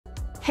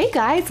Hey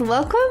guys,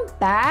 welcome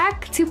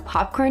back to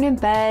Popcorn in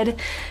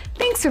Bed.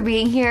 Thanks for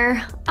being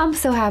here. I'm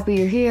so happy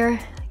you're here.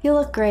 You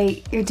look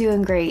great. You're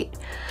doing great.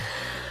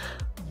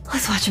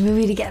 Let's watch a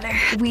movie together.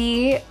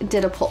 We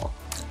did a poll.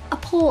 A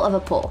poll.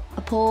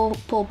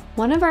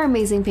 One of our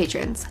amazing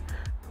patrons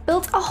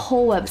built a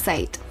whole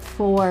website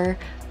for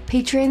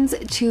patrons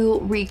to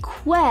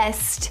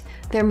request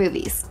their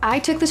movies. I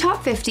took the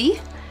top 50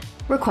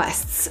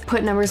 requests,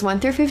 put numbers 1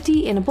 through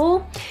 50 in a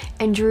bowl,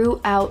 and drew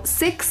out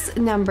 6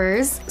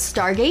 numbers: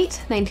 Stargate,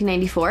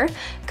 1994,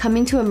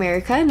 Coming to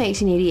America,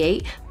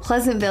 1988,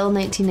 Pleasantville,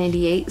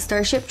 1998,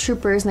 Starship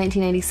Troopers,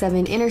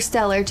 1997,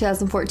 Interstellar,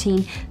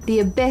 2014, The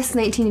Abyss,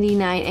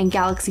 1989, and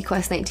Galaxy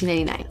Quest,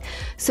 1999.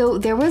 So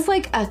there was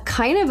like a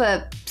kind of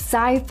a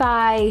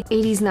sci-fi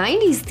 80s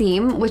 90s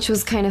theme, which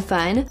was kind of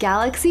fun.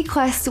 Galaxy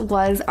Quest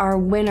was our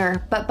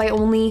winner, but by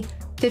only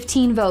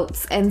 15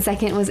 votes, and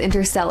second was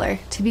Interstellar.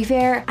 To be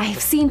fair, I've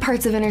seen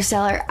parts of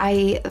Interstellar.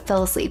 I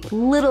fell asleep.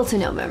 Little to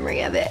no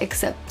memory of it,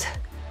 except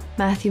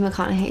Matthew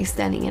McConaughey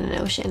standing in an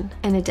ocean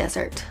and a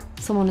desert.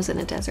 Someone was in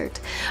a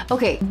desert.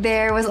 Okay,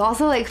 there was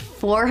also like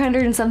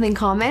 400 and something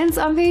comments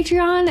on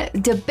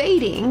Patreon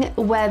debating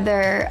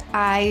whether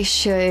I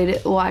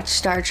should watch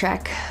Star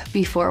Trek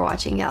before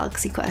watching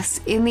Galaxy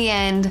Quest. In the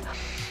end,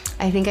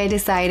 I think I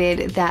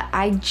decided that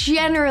I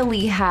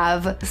generally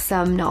have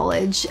some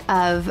knowledge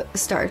of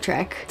Star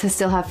Trek to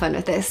still have fun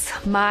with this.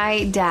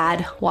 My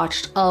dad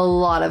watched a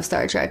lot of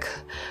Star Trek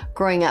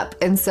growing up,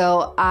 and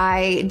so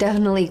I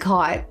definitely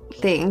caught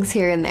things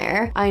here and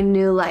there. I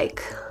knew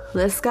like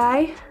this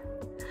guy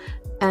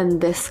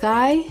and this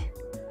guy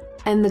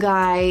and the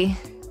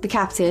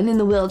captain in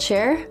the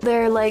wheelchair.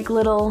 They're like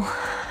little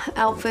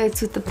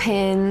outfits with the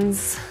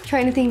pins.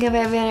 Trying to think of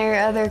any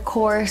other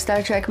core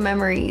Star Trek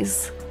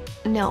memories.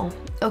 No.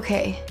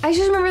 Okay. I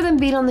just remember them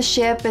being on the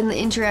ship and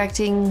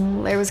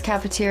interacting. There was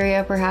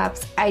cafeteria,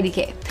 perhaps.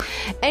 IDK.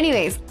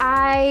 Anyways,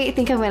 I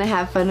think I'm gonna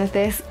have fun with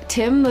this.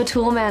 Tim the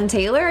Toolman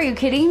Taylor, are you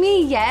kidding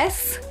me?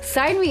 Yes.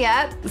 Sign me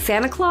up.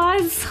 Santa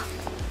Claus.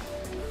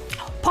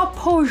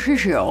 Popo.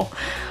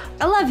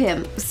 I love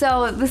him,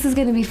 so this is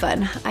gonna be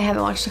fun. I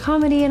haven't watched a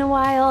comedy in a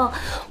while.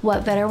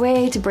 What better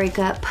way to break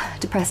up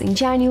depressing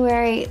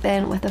January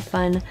than with a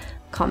fun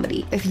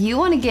comedy? If you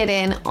want to get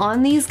in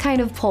on these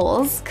kind of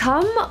polls,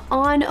 come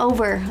on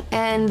over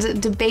and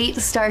debate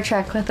Star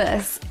Trek with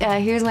us.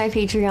 Here's my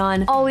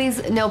Patreon.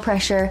 Always no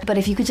pressure, but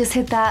if you could just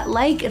hit that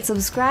like and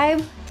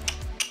subscribe,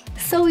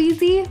 so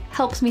easy,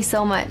 helps me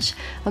so much.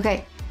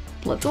 Okay,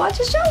 let's watch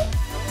a show.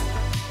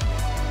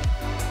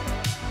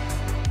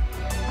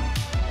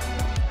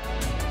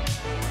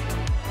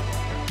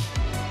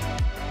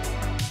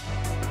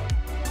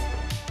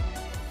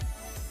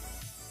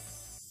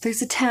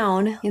 There's a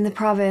town in the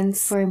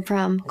province where I'm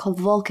from called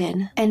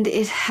Vulcan, and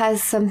it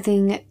has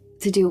something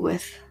to do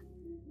with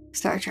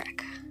Star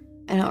Trek.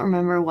 I don't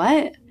remember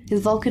what.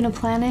 Is Vulcan a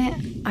planet?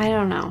 I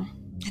don't know.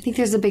 I think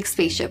there's a big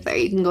spaceship there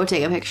you can go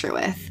take a picture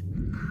with.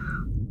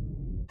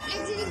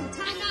 Exiting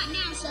time not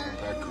now, sir.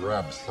 That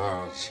grab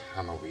Sarge,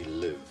 how we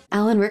live.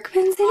 Alan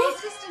Rickman's in All it?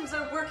 systems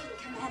are working,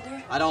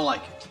 Commander. I don't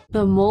like it.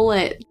 The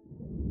mullet.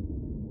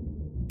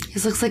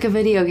 This looks like a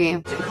video game.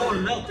 It's a core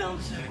meltdown,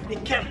 sir.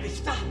 It can't be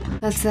stopped.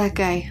 That's that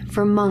guy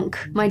from Monk.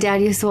 My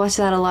dad used to watch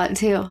that a lot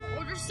too.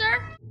 Order,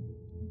 sir?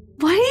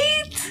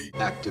 What?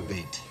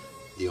 Activate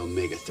the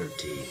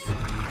Omega-13.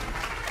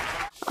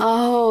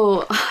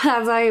 Oh,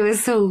 that's why it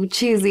was so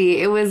cheesy.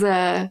 It was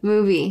a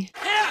movie.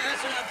 Yeah,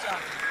 that's what I'm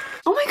talking.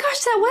 Oh my gosh,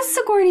 that was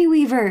Sigourney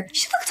Weaver.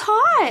 She looked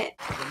hot.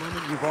 The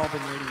moment you've all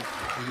been waiting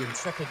for, the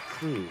intrepid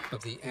crew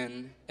of the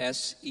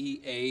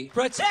NSEA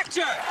Protector!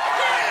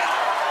 Yeah!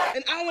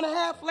 An hour and a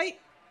half late?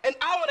 An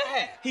hour and a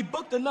half. He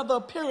booked another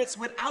appearance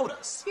without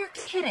us. You're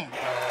kidding.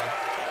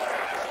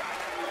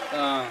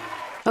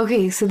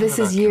 Okay, so this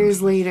is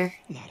years later.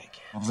 Not again.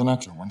 I was an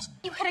actor once.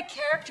 You had a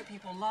character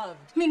people loved.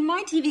 I mean,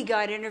 my TV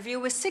Guide interview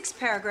was 6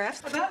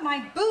 paragraphs about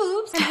my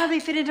boobs and how they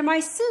fit into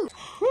my suit.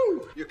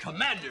 Whew. Your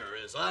commander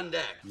is on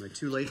deck. Am I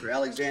too late for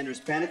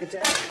Alexander's panic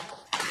attack?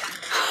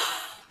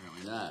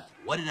 Apparently not.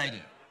 What did I do?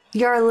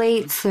 You're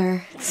late,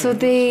 sir. So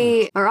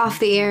they are off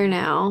the air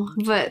now,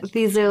 but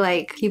these are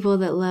like people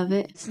that love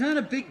it. It's not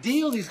a big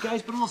deal. These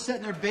guys put them all set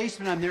in their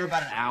basement. I'm there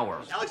about an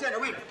hour. Alexander,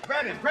 wait.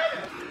 Grab him. Grab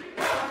him.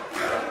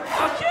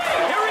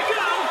 Okay, here we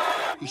go.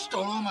 You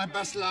stole all my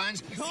best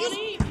lines.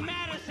 Connie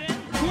Madison.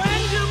 Gwen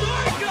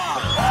DeMarco.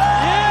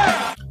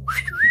 Yeah.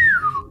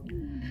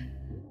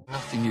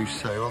 Nothing you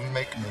say will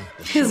make me.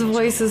 His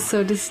voice is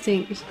so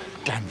distinct.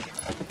 Damn it.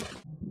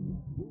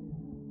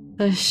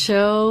 The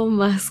show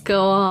must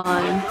go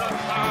on.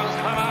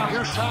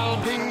 You shall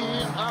be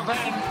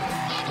avenged.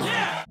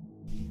 Yeah.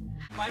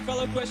 My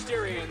fellow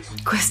Questerians.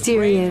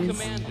 Questerians.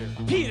 Commander.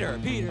 Peter.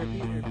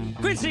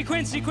 Quincy.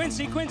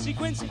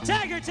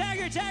 Taggart.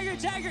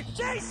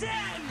 Jason.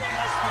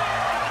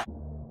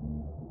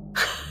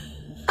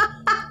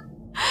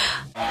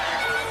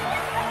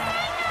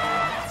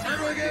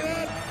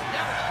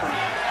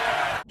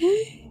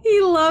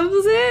 He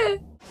loves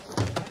it.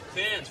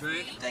 Fans,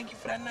 right? thank you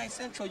for that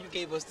nice intro you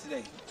gave us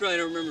today. Probably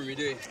don't remember me,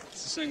 do you? It's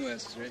the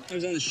sunglasses, right? I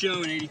was on the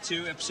show in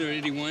 82, episode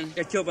 81.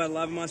 Got killed by a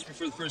lava monster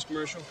before the first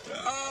commercial.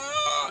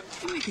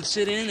 Maybe we could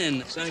sit in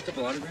and sign a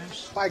couple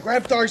autographs. By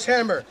Grabthar's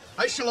hammer,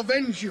 I shall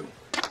avenge you.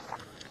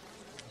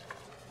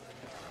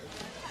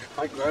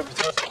 By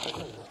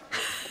Grabthar's.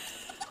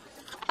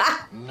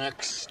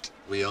 Next,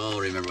 we all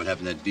remember what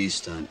happened to that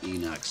beast on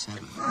Enoch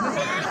 7.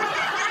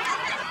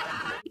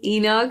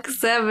 Enoch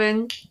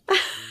 7.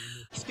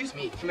 Excuse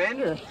me,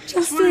 Commander.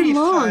 Just wondering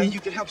so if, long. you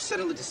could help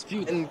settle the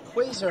dispute and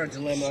Quasar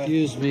dilemma.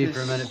 Excuse me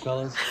for a minute,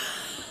 fellas.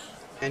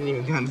 Hadn't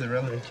even gotten to the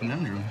relevant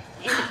conundrum.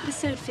 In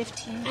episode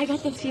 15, I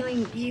got the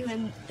feeling you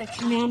and the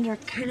commander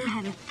kind of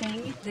had a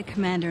thing. The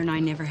commander and I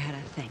never had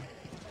a thing.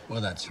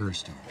 Well, that's her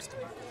story.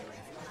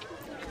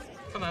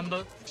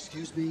 Commander,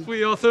 Excuse me?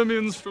 we are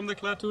Thermians from the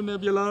Klaatu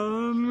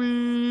Nebula, and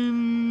we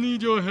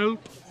need your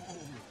help.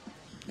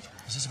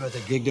 Is this about the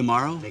gig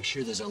tomorrow? Make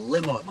sure there's a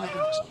limo at my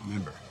house.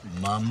 Remember,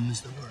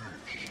 mum's the word.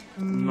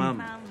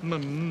 Mum.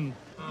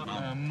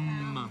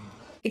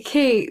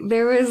 Okay,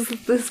 there was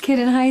this kid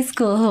in high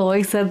school who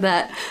always said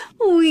that.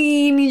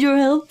 We need your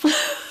help.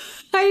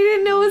 I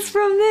didn't know it was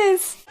from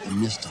this. The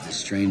mist of the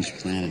strange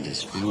planet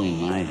is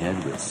filling my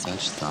head with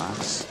such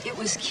thoughts. It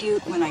was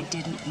cute when I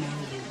didn't know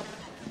you.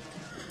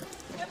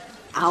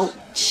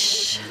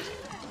 Ouch.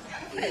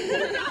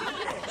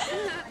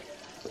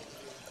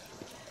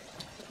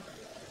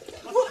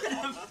 What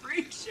a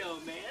freak show,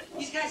 man.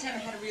 These guys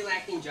haven't had a real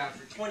acting job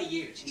for 20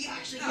 years. He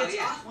actually gets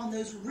off on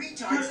those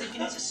retards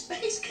thinking he's a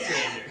space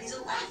commander. He's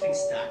a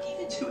laughingstock,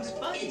 even to his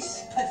buddies.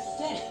 It's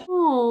pathetic.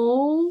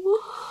 Oh.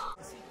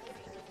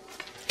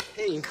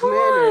 Hey,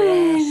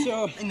 Commander,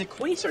 so in the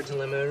Quasar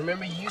dilemma,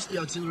 remember you used the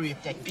auxiliary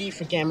of Deck B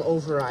for gamma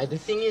override. The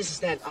thing is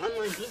that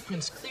online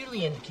blueprints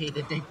clearly indicate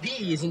that Deck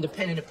B is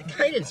independent of the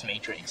guidance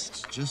matrix.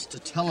 It's just a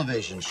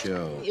television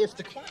show. If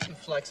the quantum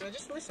flux,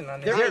 just listen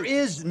on this. There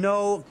is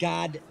no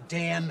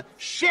goddamn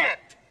ship.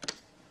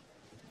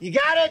 You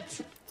got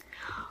it?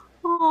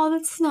 Oh,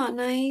 that's not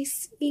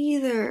nice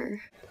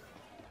either.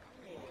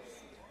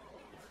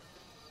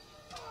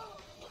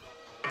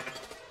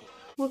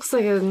 Looks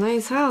like a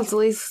nice house. At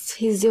least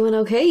he's doing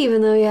okay,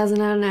 even though he hasn't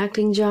had an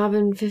acting job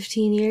in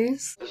 15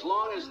 years. As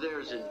long as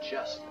there's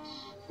injustice,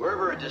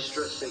 wherever a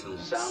distress signal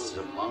sounds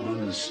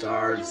among the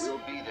stars, we'll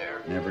be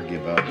there. Never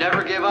give up.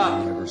 Never give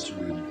up. Never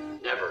surrender.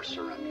 Never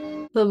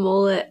surrender. The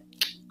mullet.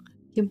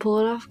 You can pull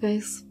it off,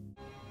 guys.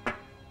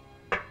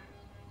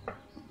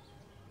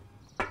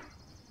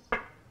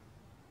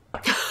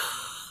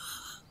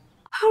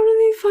 How do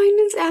they find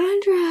his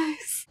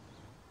address?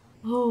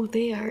 Oh,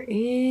 they are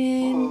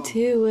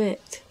into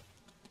it.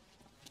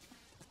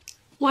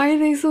 Why are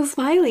they so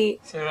smiley?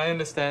 Sir, I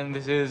understand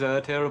this is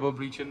a terrible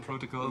breach in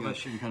protocol, but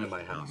She can come to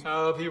my house.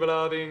 our people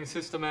are being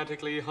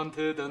systematically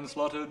hunted and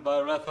slaughtered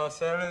by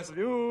Rathasaurus.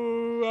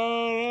 You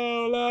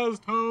are our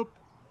last hope.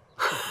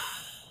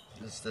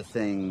 That's the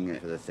thing.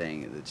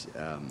 That's,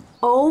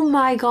 Oh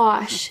my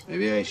gosh.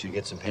 maybe I should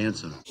get some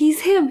pants on.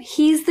 He's him.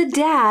 He's the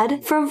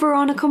dad from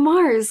Veronica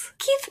Mars.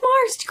 Keith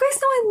Mars. Do you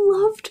guys know I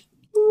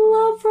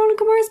love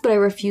Veronica Mars, but I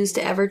refuse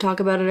to ever talk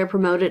about it or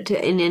promote it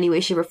in any way,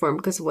 shape, or form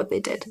because of what they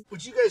did.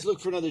 Would you guys look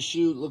for another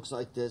shoe that looks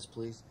like this,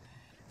 please?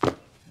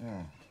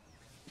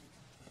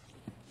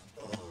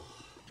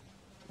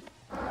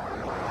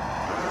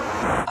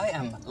 I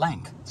am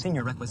Lank,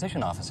 Senior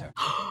Requisition Officer.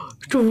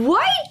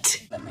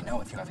 What? Let me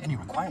know if you have any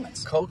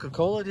requirements.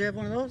 Coca-Cola? Do you have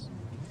one of those?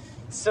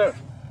 Sir,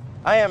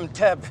 I am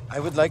Teb. I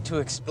would like to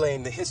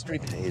explain the history.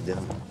 How you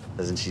doing?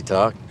 Doesn't she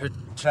talk? Her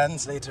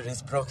translator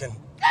is broken.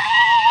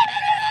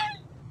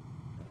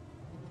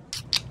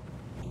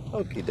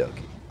 Okie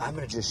dokie. I'm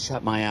gonna just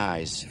shut my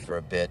eyes for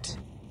a bit.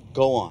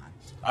 Go on.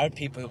 Our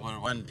people were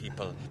one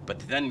people, but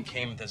then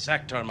came the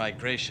Zactor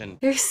migration,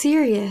 They're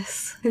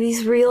serious. Are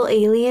these real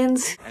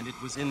aliens? and it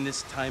was in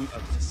this time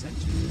of the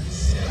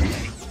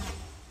century.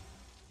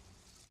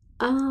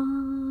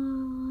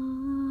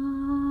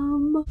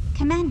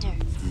 Commander,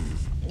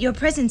 your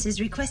presence is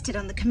requested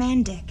on the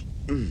command deck.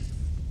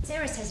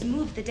 Saris has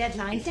moved the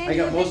deadline. I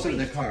got most of it in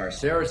the car.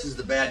 Saris is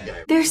the bad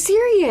guy. They're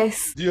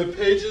serious. Do you have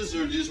pages,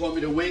 or do you just want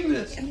me to wing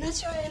this? I'm not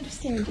sure I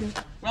understand you.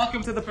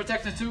 Welcome to the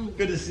Protector 2.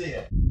 Good to see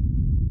you.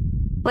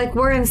 Like,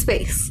 we're in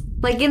space.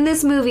 Like, in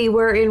this movie,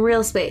 we're in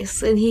real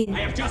space. And he... I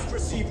have just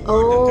received word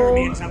Oh. the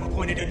Thermians have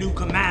appointed a new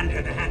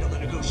commander to handle the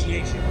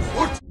negotiations.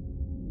 What?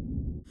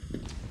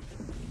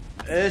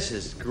 This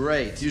is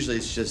great. Usually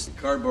it's just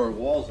cardboard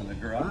walls in the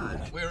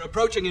garage. We're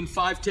approaching in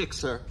 5 ticks,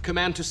 sir.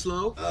 Command to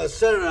slow.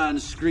 Set it on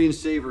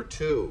screensaver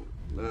 2.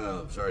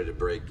 Sorry to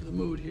break the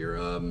mood here.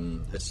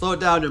 Let's slow it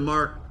down to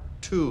Mark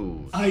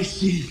 2. I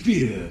see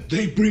fear.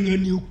 They bring a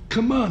new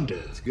commander.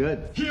 It's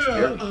good. Here It's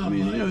good. are I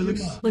mean, my you know, it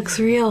looks... Looks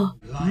real.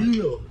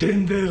 Real.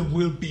 Then there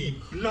will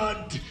be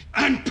blood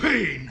and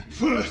pain.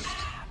 First,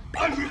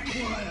 I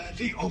require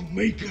the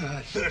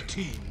Omega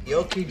 13.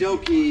 Okie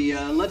dokie.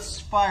 Let's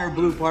fire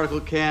blue particle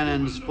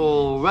cannons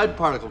full, red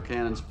particle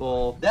cannons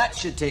full. That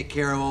should take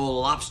care of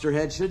old lobster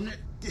head, shouldn't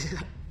it?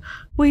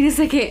 Wait a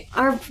second.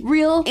 Are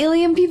real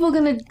alien people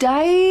gonna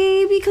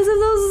die because of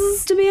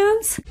those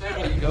demands?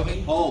 There you go.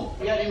 Home.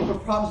 You got any more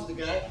problems with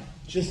the guy?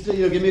 Just,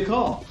 give me a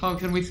call. How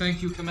can we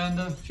thank you,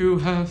 Commander? You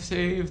have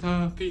saved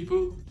our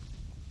people.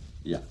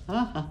 Yeah.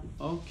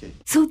 Okay.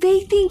 So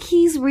they think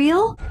he's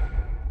real?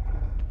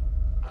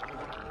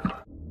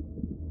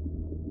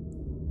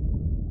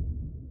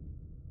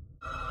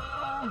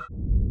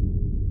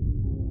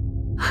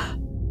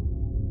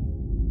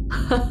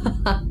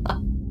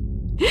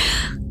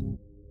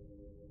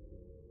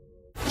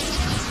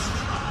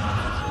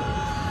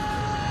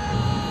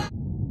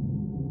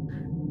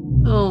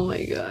 Oh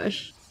my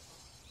gosh.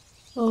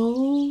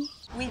 Oh.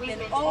 We've been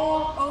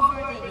all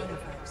over the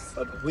universe.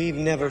 But we've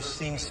never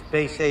seen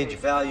space-age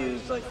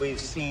values like we've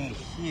seen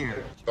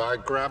here. By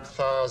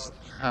Grabthar's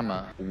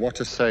hammer, what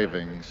a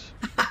savings.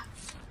 All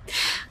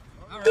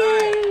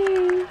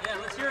right. Yeah,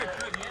 let's hear it.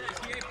 Good. Yeah, let's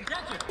hear it.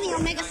 Protect The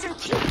Omega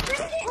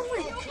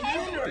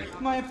Commander!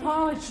 My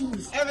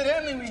apologies.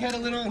 Evidently, we had a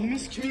little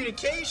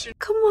miscommunication.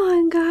 Come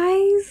on,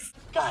 guys.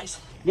 Guys,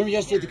 remember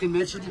yesterday at the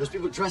convention? Those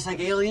people dressed like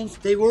aliens?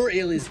 They were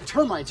aliens.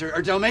 Termites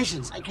or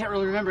Dalmatians. I can't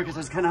really remember because I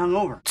was kind of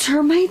hungover.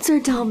 Termites or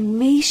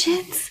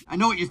Dalmatians? I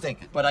know what you're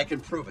thinking, but I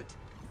can prove it.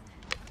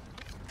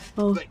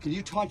 Oh. But can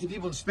you talk to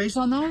people in space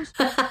on those?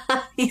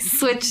 He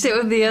switched it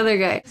with the other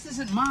guy. This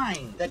isn't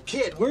mine. That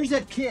kid. Where's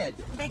that kid?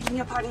 Begging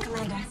your pardon,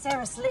 Commander.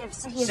 Saris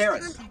lives. He has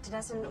contacted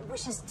us and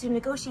wishes to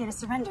negotiate a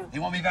surrender. They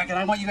want me back, and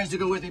I want you guys to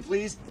go with me,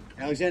 please.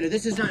 Alexander,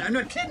 this is not... I'm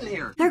not kidding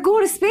here. They're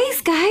going to space,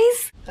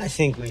 guys. I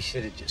think we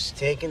should have just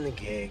taken the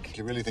gig.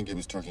 Do you really think he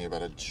was talking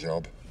about a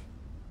job?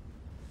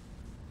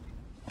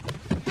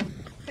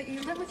 But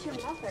you live with your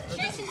mother.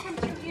 Jason, come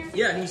through here.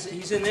 Yeah,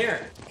 he's in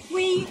there.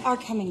 We are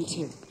coming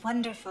too.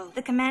 Wonderful.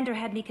 The commander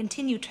had me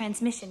continue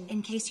transmission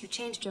in case you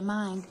changed your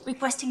mind.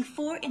 Requesting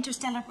 4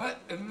 interstellar...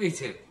 What? Me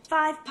too.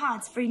 5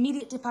 pods for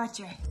immediate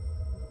departure.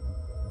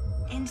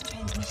 End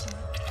transmission.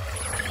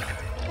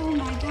 Oh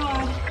my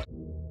god.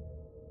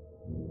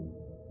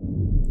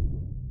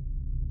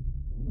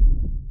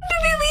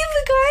 Did they leave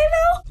the guy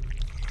though?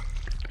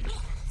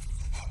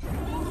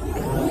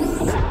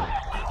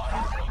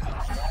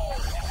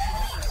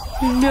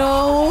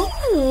 No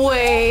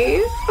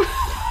way.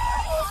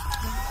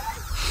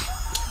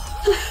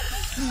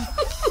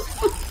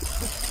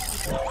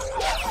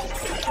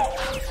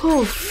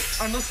 Oh.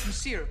 Our most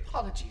sincere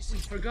apologies. We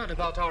forgot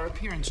about our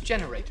appearance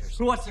generators.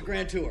 Who wants the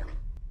grand tour?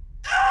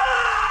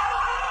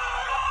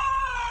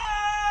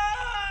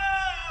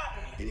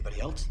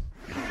 Anybody else?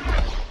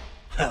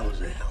 That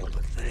was a hell of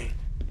a thing.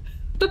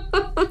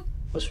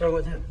 What's wrong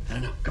with him? I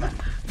don't know. Come on.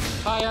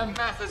 I am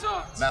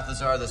Mathazar.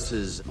 Mathazar, this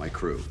is my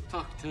crew.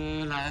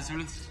 Dr.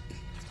 Lazarus.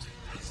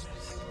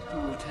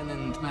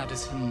 Lieutenant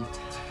Madison. Lieutenant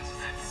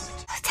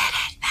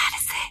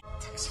Madison.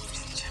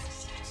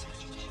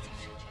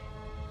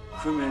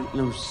 Crewman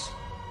loose.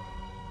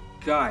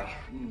 Guy.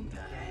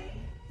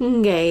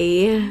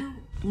 Gay.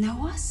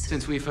 Know us?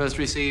 Since we first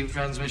received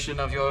transmission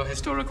of your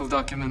historical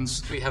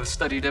documents, we have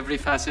studied every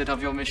facet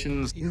of your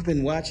missions. You've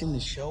been watching the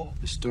show?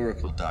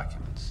 Historical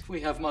documents.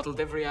 We have modeled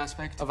every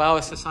aspect of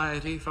our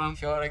society from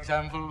your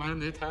example,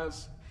 and it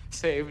has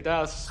saved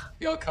us.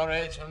 Your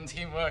courage and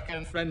teamwork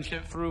and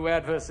friendship through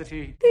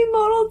adversity. They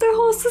modeled their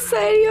whole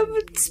society of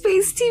a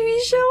space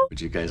TV show.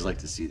 Would you guys like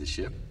to see the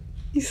ship?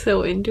 He's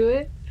so into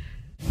it.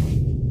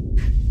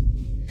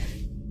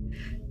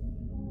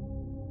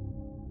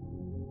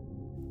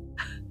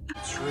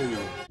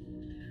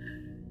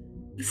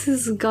 This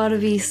has gotta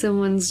be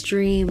someone's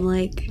dream,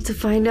 like, to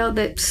find out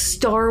that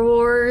Star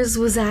Wars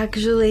was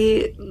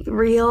actually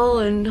real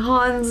and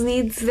Hans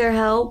needs their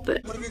help.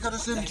 What have you got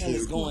us into?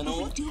 What's going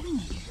on?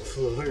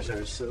 Floors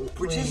are so clean.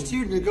 We're just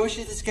here to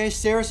negotiate this guy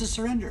Saris'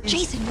 surrender.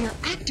 Jason, we're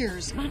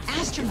actors, not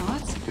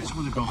astronauts. You guys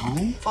want to go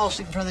home? Fall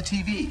asleep in front of the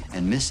TV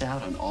and miss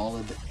out on all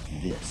of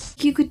this.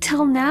 You could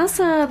tell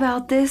NASA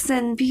about this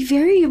and be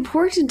very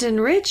important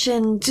and rich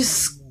and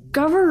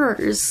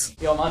discoverers.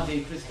 Your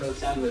Monte Cristo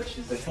sandwich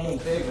is a fan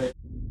favorite.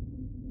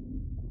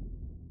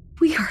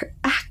 We are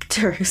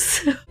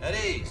actors. At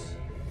ease.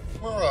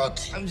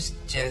 What? I'm just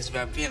jealous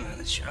about being on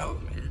the show,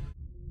 man.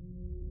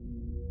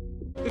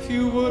 If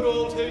you would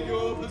all take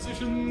your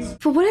positions.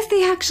 But what if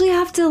they actually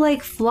have to,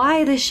 like,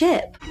 fly the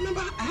ship?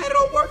 Remember, I had it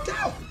all worked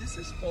out. This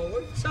is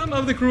forward. Some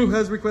of the crew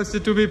has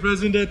requested to be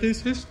present at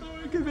this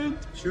historic event.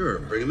 Sure,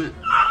 bring him in.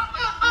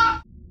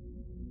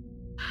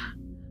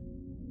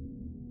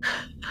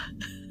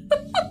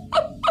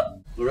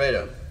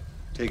 Laredo,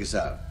 take us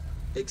out.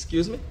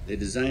 Excuse me? They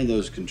designed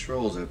those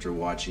controls after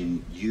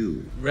watching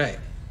you. Right.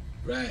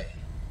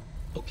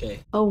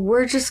 Okay. Oh,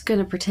 we're just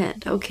gonna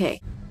pretend.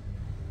 Okay.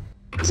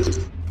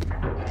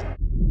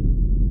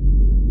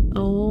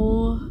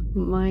 Oh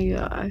my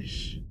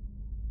gosh.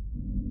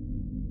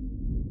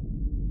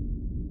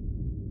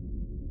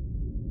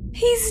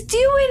 He's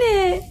doing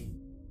it!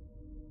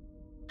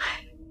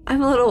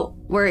 I'm a little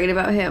worried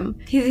about him.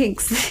 He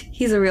thinks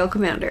he's a real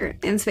commander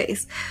in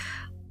space.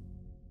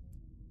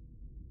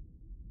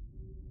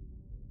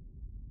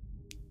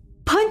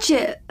 Punch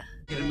it!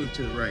 Gonna move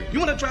to the right. You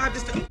wanna drive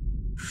this time?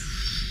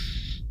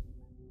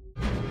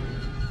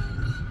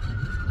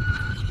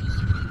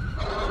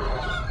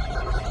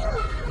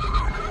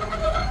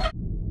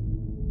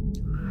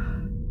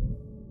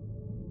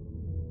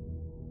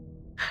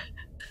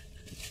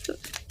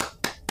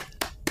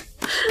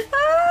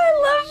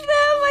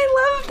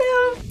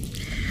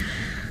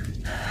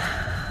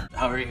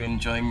 are you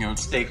enjoying your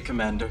steak,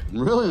 Commander?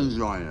 Really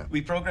enjoying it.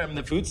 We programmed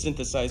the food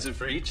synthesizer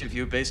for each of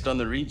you based on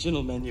the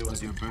regional menu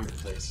of your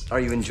birthplace. Are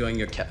you enjoying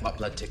your cat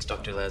blood ticks,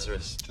 Dr.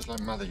 Lazarus? Just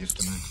like Mother used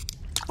to make.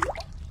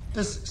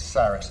 This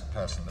Cyrus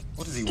person,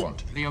 what does he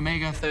want? The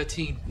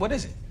Omega-13. What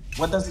is it?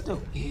 What does it do?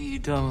 He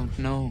don't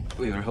know.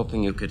 We were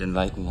hoping you could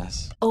enlighten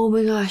us. Oh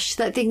my gosh,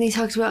 that thing they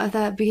talked about at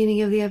that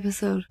beginning of the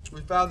episode.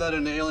 We found that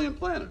in an alien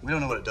planet. We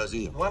don't know what it does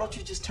either. Why don't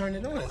you just turn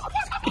it on?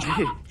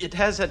 It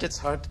has at its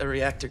heart a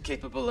reactor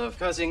capable of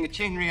causing a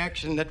chain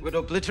reaction that would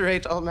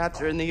obliterate all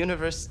matter in the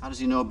universe. How does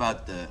he know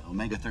about the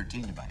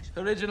Omega-13 device?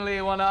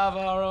 Originally one of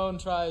our own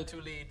tried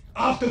to lead.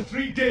 After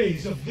 3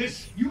 days of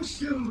this, you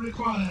still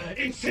require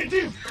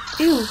incentive.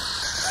 Ew.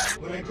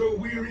 When I grow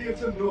weary of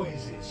the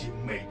noises you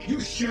make, you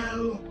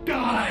shall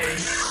die.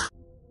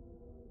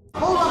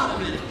 Hold on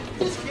a minute.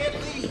 This can't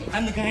be.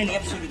 I'm the guy in the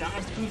episode who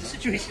dies to prove the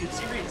situation is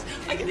serious.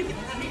 I gotta get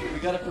out of here. We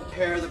gotta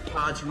prepare the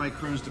pods for my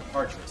crew's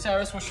departure.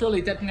 Cyrus will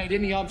surely detonate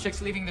any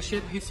objects leaving the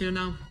ship. He's here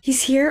now.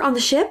 He's here on the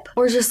ship?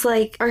 Or just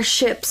like our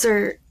ships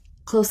are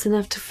close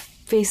enough to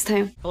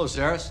FaceTime? Hello,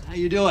 Cyrus. How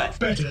you doing?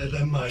 Better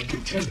than my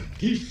lieutenant.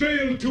 He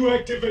failed to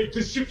activate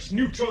the ship's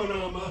neutron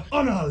armor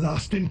on our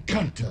last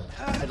encounter.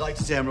 I'd like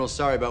to say I'm real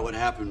sorry about what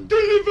happened.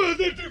 Deliver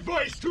the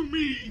device to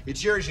me!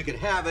 It's yours, you can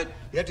have it.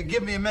 You have to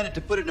give me a minute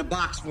to put it in a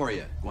box for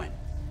you. Gwen.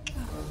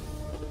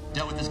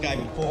 Dealt with this guy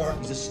before.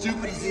 He's as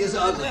stupid as he is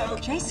ugly.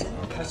 Jason.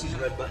 Press these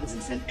red buttons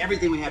and send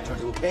everything we have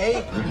towards him,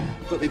 okay?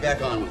 Put me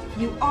back on with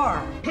him. You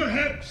are.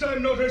 Perhaps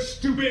I'm not as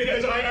stupid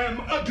as I am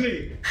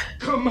ugly,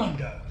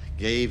 Commander.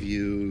 Gave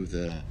you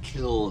the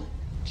kill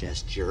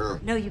gesture.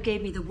 No, you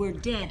gave me the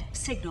word dead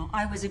signal.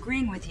 I was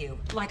agreeing with you.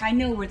 Like I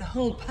know where the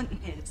hold button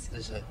is.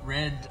 There's a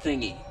red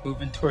thingy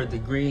moving toward the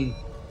green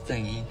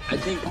thingy. I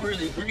think we're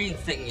the green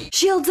thingy.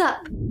 Shields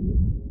up!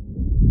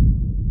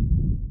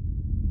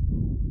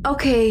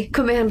 Okay,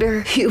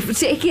 Commander, you've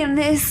taken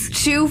this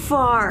too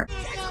far.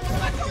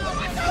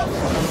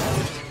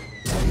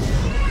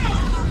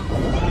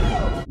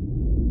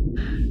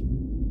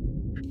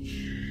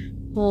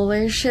 Well,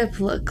 their ship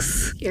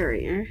looks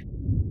scarier.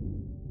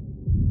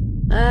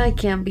 That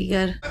can't be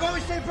good. I've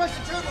always said press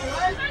the turbo,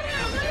 right?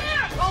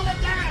 Hold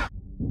it down!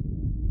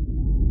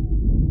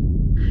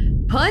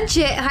 Punch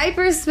it,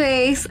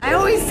 hyperspace. I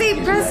always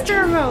say press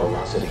turbo.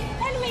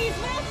 Enemies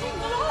matching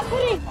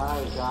velocity.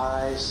 Hi,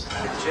 guys.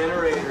 The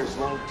generators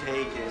won't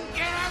take it.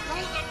 Get up,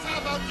 hold the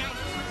turbo down!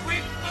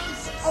 Quick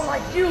boost! Oh,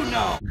 like you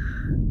know.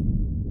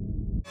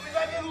 We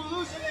might be able to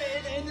lose him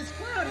in this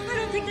cloud. I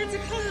don't think that's a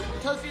clue.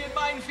 Tells me a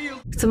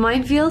minefield. It's a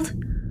minefield?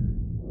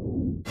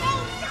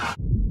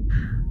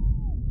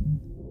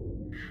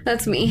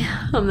 That's me.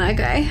 I'm that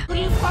guy. Could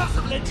you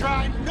possibly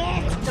try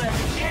not to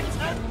hit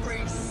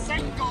every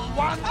single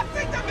one? I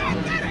think they're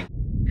magnetic!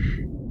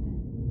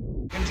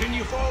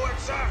 Continue forward,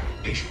 sir.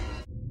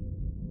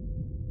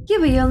 Yeah,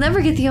 but you'll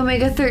never get the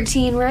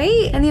Omega-13,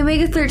 right? And the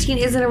Omega-13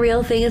 isn't a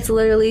real thing. It's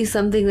literally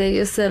something they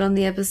just said on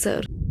the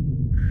episode.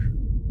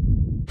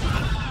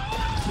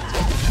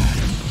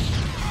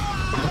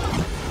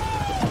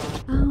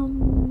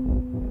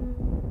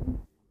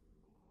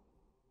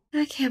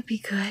 That can't be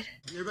good.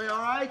 Everybody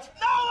all right?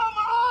 No, I'm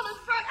on in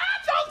front.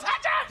 Ah, don't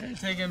touch it!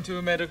 Take him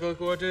to medical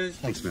quarters.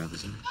 Thanks,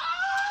 Matheson.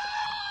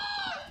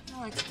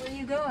 Alex, where are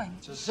you going?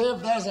 To see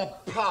if there's a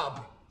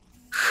pub.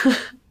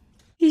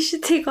 He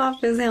should take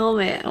off his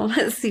helmet. I want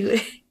to see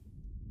what...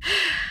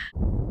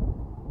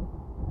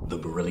 The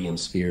beryllium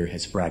sphere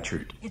has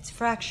fractured. It's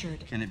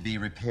fractured. Can it be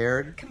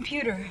repaired?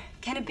 Computer,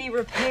 can it be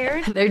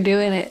repaired? They're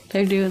doing it.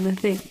 They're doing the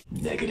thing.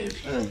 Negative.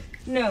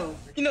 No.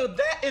 You know,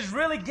 that is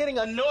really getting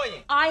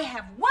annoying. I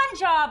have one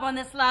job on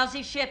this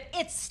lousy ship.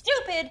 It's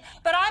stupid,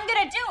 but I'm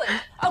gonna do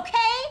it,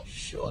 okay?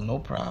 Sure, no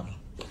problem.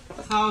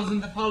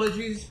 1,000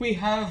 apologies. We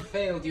have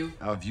failed you.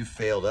 How have you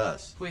failed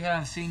us? We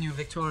have seen you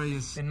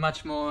victorious in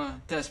much more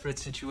desperate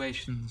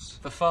situations.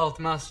 The fault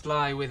must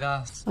lie with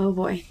us. Oh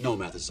boy. No,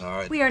 Matheson, all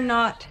right. We are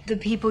not the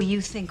people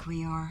you think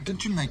we are.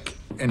 Didn't you make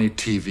any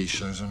TV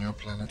shows on your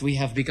planet? We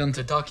have begun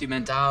to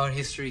document our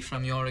history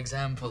from your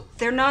example.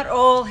 They're not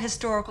all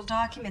historical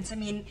documents. I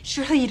mean,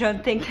 surely you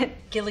don't think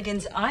that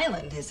Gilligan's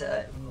Island is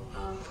a...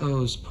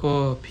 Those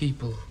poor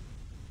people.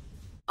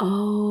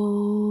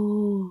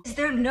 Oh. Is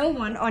there no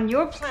one on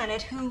your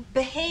planet who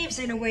behaves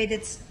in a way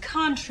that's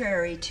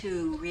contrary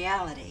to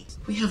reality?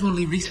 We have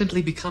only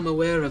recently become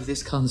aware of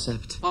this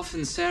concept.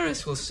 Often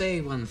Ceres will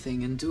say one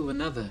thing and do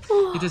another.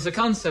 It is a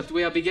concept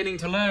we are beginning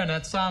to learn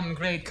at some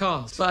great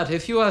cost. But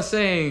if you are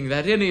saying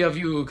that any of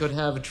you could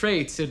have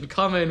traits in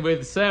common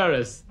with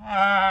Ceres...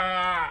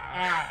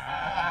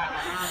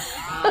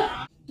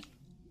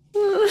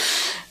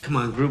 Come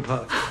on, group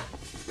hug.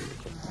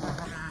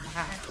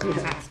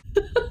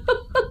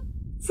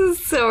 This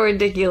is so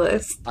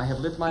ridiculous. I have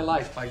lived my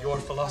life by your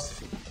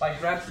philosophy. By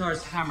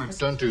Grabthar's hammer.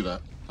 Don't do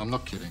that. I'm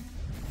not kidding.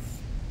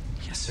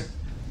 Yes, sir.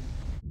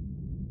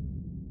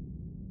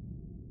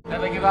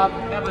 Never give up,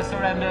 never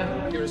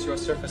surrender. Here is your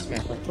surface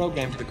map.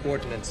 Program to the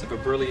coordinates of a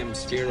beryllium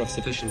sphere of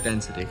sufficient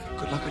density.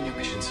 Good luck on your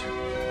mission, sir.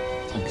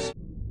 Thanks.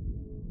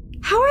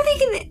 How are they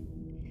gonna...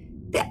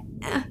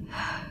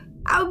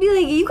 be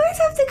like, you guys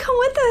have to come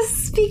with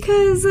us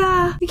because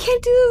we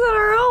can't do this on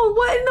our own.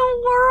 What in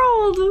the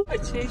world? I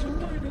changed my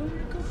mind.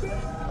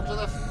 To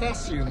the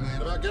fuss you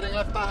made about getting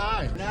left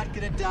behind. You're not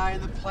gonna die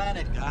on the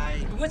planet, guy.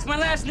 What's my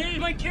last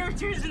name? My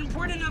character isn't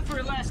important enough for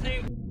a last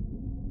name.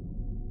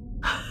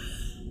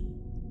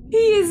 He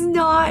is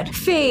not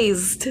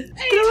phased. Hey,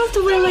 they don't have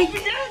to wear like...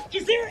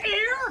 Is there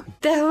air?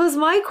 That was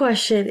my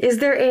question. Is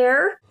there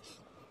air?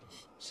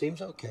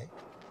 Seems okay.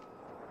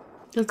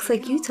 Looks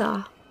like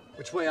Utah.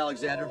 Which way,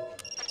 Alexander?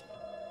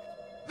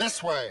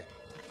 This way.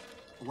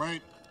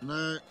 Wait,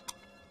 no.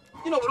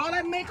 You know, with all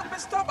that makeup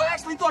and stuff, I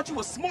actually thought you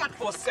were smart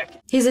for a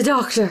second. He's a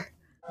doctor.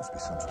 Must be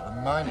some sort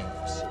of mining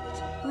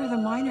facility. Where are the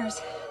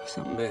miners?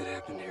 Something bad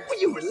happened here. Will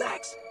you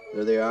relax?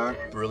 There they are,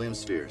 beryllium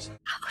spheres.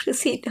 How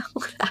does he know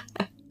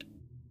that?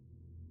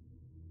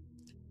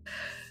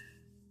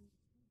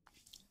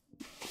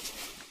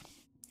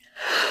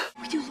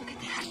 Would you look at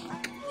that?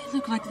 They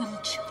look like little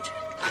children.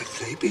 Could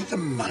they be the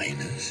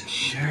miners?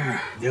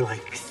 Sure. They're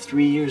like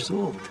 3 years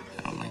old.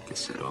 I don't like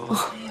this at all.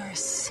 They are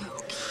so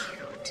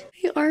cute.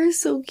 They are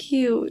so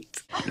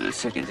cute. In a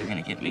second, they're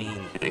gonna get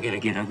mean. They're gonna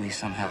get ugly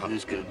somehow.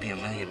 There's gonna be a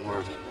million more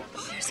of them.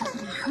 There's a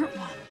little hurt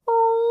one.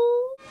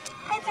 Oh.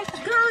 Hey, that's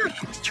a girl.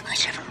 Did you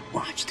guys ever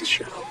watch the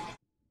show?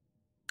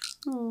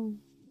 Oh.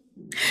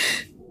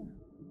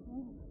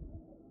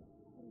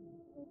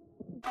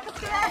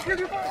 One of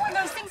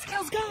those things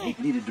kills guys.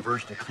 We need a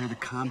diversion to clear the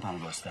compound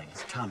of those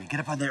things. Tommy, get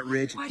up on that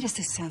ridge. Why does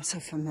this sound so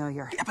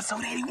familiar?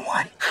 Episode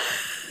 81.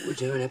 We're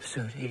doing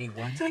episode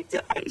 81. I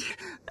died.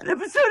 At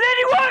episode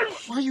 81.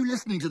 Why are you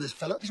listening to this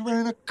fella? He's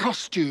wearing a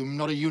costume,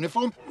 not a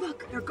uniform.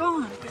 Look, they're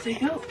gone. Where'd they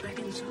go? Back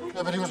inside?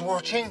 Nobody was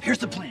watching. Here's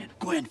the plan.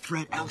 Gwen,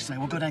 Fred, Alex, and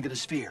I will go down to the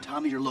sphere.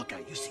 Tommy, your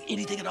lookout. You see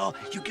anything at all,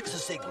 you give us a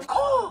signal.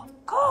 Call.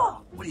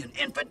 What are you, an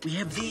infant? We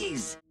have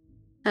these.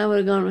 I would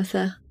have gone with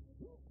the...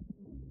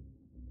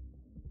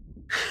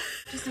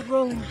 Does the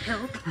rolling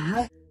help?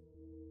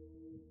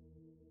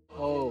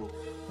 Oh.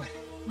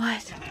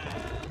 What?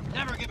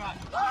 Never give up.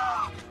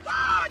 Oh,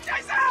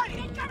 Jason!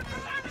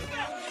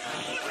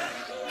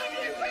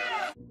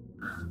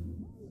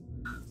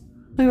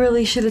 We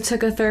really should have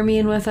took a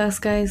Thermion with us,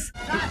 guys.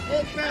 Let's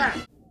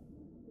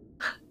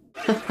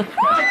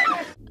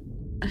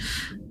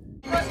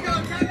go,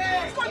 Tommy!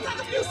 It's going to take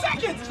a few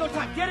seconds! There's no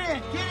time. Get in!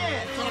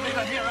 It's gonna be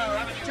the hero,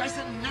 Rabbit.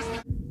 Jason,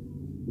 Nestor.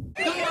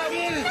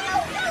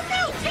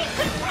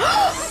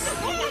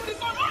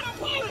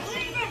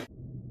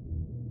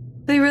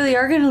 They really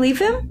are gonna leave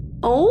him?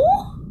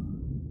 Oh?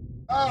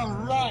 All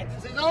right.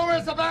 It's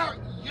always about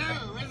you,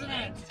 isn't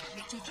it?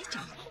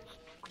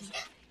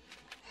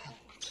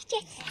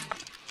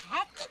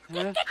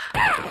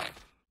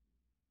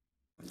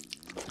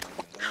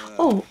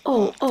 Oh.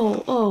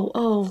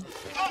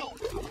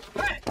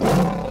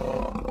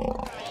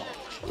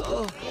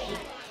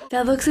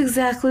 That looks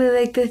exactly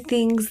like the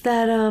things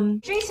that,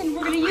 Jason,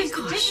 we're gonna use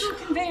the digital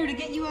conveyor to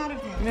get you out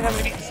of there. I'm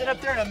gonna sit up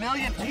there in a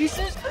million pieces?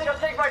 I think I'll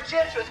take my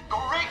chance with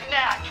Greek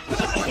neck.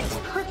 It's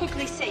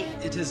perfectly safe.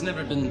 It has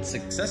never been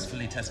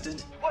successfully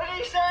tested. What did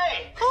he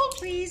say? Hold,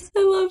 please.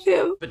 I love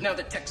him. But now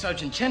that Tech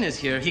Sergeant Chen is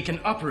here, he can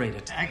operate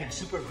it. I can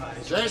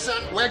supervise.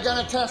 Jason, we're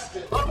gonna test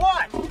it. On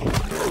what?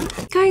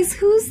 Guys,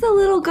 who's the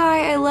little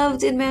guy I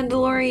loved in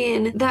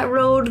Mandalorian that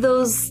rode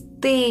those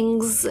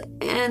things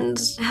and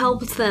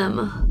helped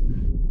them?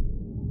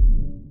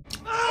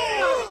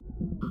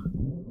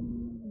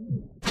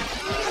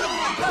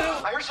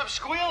 I heard some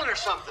squealing or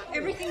something.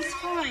 Everything's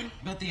fine.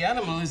 But the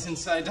animal is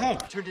inside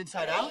out. Turned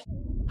inside out?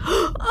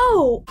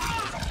 Oh!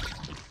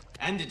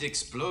 And it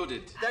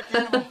exploded. That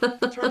animal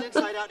turned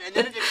inside out and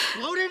then it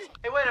exploded?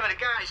 Hey, wait a minute,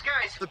 guys.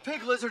 The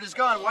pig lizard is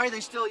gone. Why are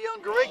they still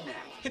yelling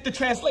Garignac? Hit the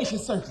translation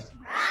circuit.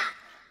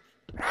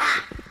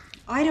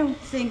 I don't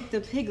think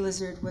the pig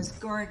lizard was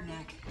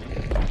Garignac.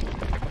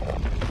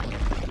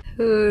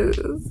 This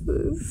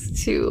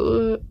is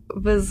too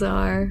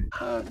bizarre.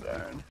 Oh,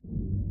 darn.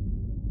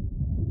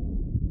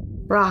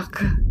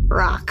 Rock. Am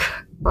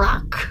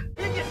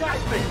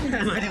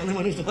I the only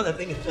one who saw that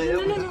thing inside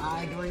out with an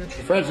eye going up?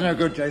 Fred's no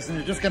good, Jason.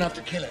 You're just gonna have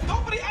to kill it.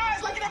 Nobody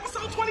eyes like in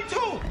episode 22.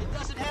 It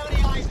doesn't have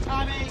any eyes,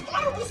 Tommy.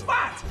 Vulnerable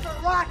spots. The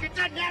rock, it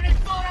doesn't have any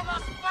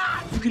vulnerable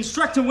spots. To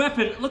construct a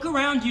weapon, look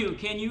around you.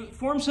 Can you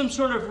form some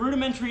sort of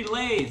rudimentary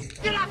lathe?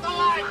 Get off the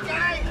line,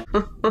 guy.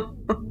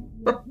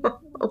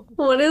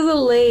 What is a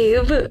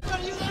lathe? What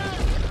are you doing?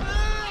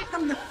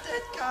 I'm the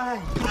dead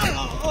guy.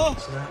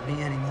 It's not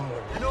me anymore.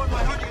 I know in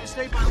my heart you're gonna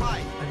save my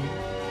life.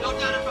 No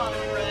doubt about it,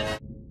 Fred.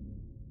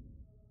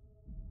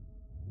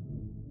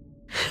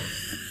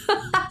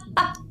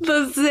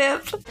 The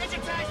zip.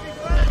 Digitize me,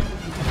 Fred.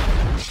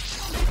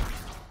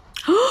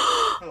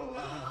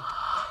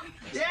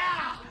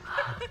 Yeah.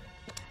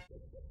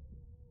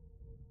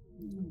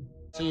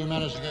 So you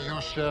managed to get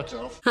your shirt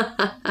off.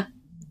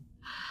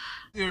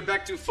 We're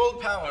back to full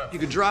power. You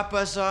can drop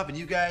us off and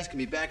you guys can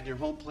be back at your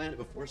home planet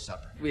before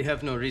supper. We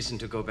have no reason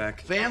to go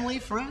back. Family,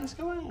 friends,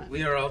 go on.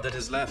 We are all that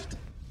is left.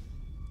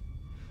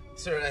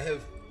 Sir, I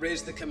have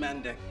raised the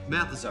command deck.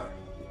 Balthazar.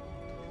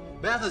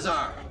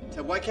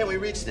 Why can't we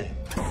reach them?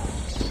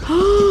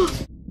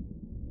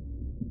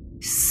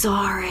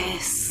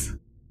 Saris.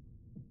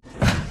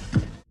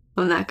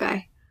 I'm that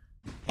guy.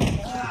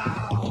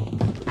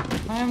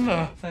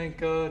 Amanda, thank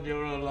God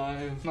you're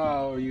alive.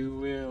 Now you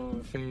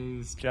will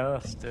face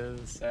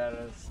justice,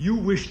 Saris. You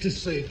wish to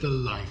save the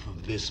life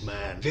of this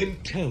man? Then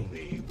tell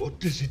me, what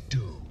does it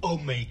do?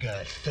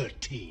 Omega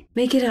 13.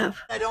 Make it up.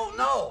 I don't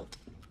know.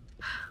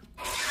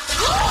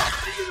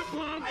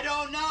 I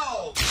don't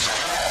know.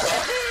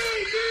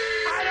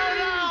 I don't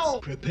know.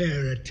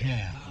 Prepare a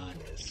tear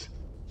harness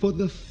for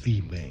the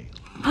female.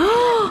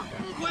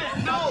 Quit.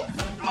 No.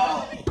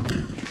 No.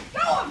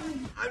 No.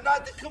 I'm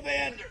not the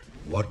commander.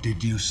 What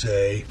did you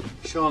say?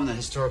 Show him the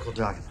historical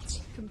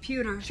documents.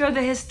 Computer, show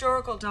the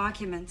historical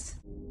documents.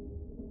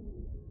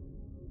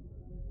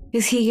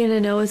 Is he gonna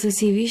know it's a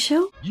TV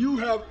show? You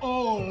have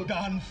all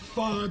done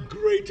far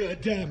greater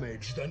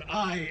damage than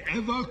I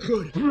ever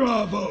could.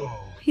 Bravo!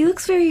 He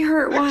looks very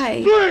hurt. Why?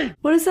 Explain!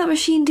 What is that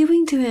machine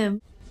doing to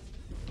him?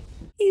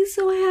 He's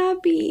so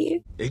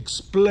happy.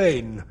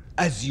 Explain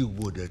as you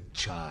would a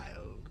child.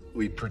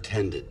 We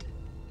pretended.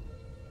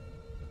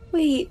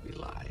 Wait. We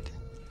lied.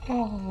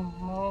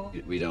 Oh,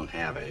 We don't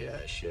have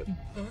a ship.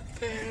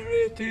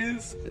 there it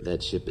is.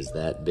 That ship is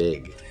that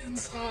big.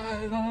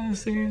 Inside, I've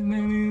seen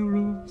many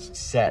rooms.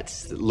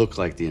 Sets that look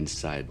like the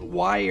inside.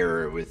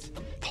 Wire with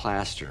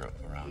plaster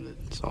around it.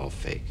 It's all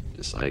fake,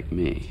 just like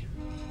me.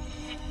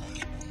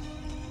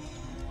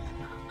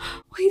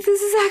 Wait,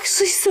 this is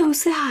actually so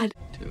sad.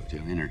 To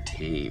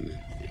entertain.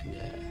 And,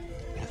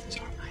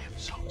 I am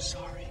so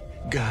sorry.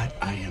 God,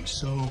 I am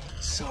so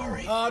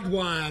sorry.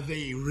 Hardwire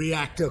the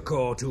reactor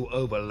core to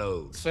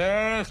overload.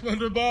 Saris,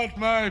 what about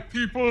my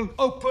people?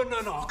 Open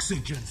an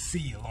oxygen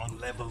seal on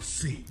level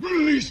C.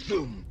 Release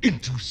them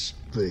into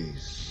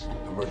space.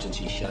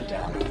 Emergency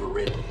shutdown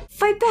overridden.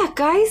 Fight back,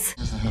 guys.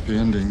 There's a happy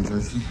ending,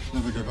 Jason.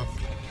 Never give up.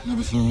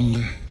 Never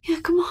surrender. Yeah,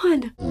 come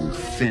on. You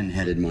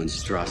fin-headed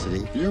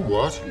monstrosity. You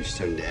what? You're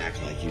starting to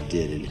act like you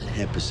did in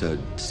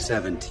episode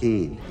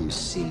 17. You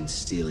seen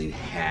stealing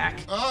hack.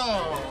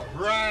 Oh,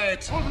 right.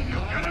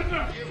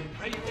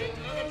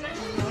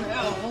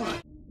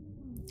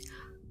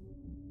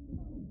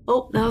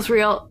 Oh, that was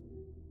real.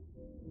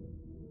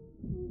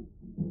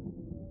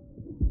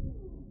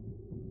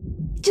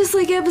 Just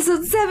like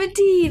episode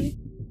 17.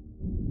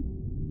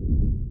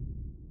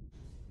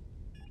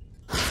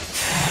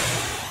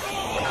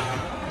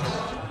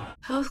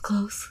 That was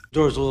close.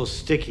 Door's a little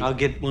sticky. I'll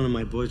get one of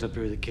my boys up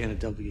here with a can of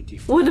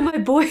WD-40. One of my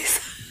boys.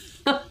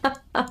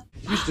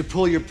 Used to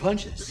pull your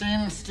punches.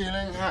 Seen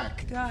stealing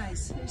hack.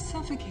 Guys, they're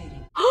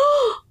suffocating.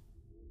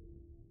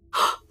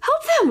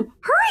 Help them!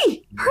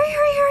 Hurry! Hurry,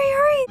 hurry, hurry,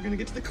 hurry! We're gonna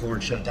get to the core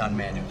and shut it down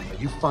manually.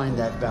 You find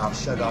that valve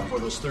shut off before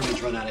those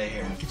thermals run out of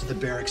air. Get to the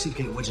barracks, see if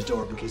you can wedge the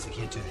door up in case they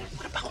can't do that.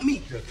 What about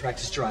me? You're gonna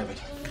practice driving.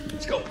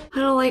 Let's go. I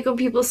don't like when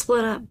people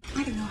split up.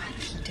 I don't know how to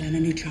shut down a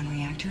neutron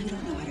reactor. I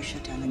don't know how to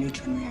shut down the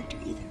neutron reactor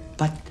either.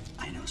 But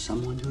I know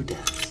someone who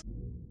does.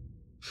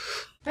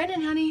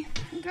 Brendan, honey.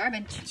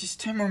 Garbage. Just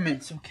 10 more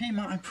minutes, okay,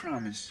 Ma? I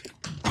promise.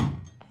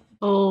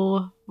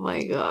 Oh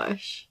my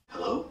gosh.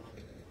 Hello?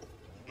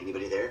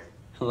 Anybody there?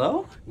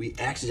 Hello? We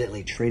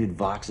accidentally traded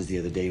boxes the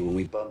other day when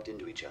we bumped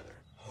into each other.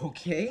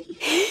 Okay.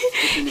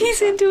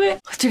 He's into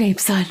it. What's your name,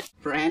 son?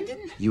 Brandon?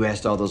 You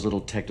asked all those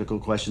little technical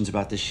questions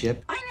about the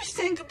ship? I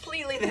understand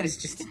completely that it's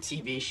just a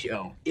TV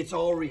show. It's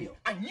all real.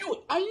 I knew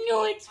it! I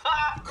knew it!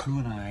 The crew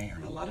and I are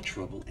in a lot of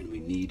trouble and we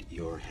need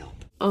your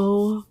help.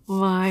 Oh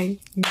my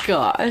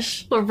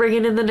gosh. We're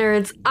bringing in the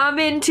nerds. I'm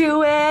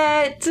into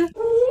it.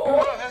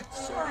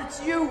 Sir,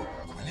 it's you!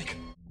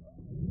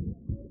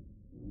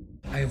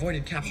 I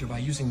avoided capture by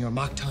using your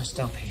Mokhtar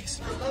stealth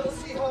haze. Level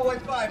C, hallway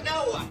 5.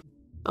 Now what?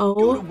 Go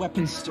to Oh,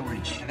 weapons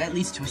storage. That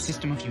leads to a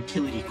system of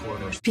utility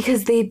corridors.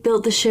 because they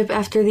built the ship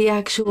after the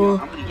actual...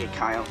 I'm gonna get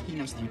Kyle. He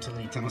knows the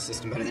utility tunnel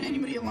system better than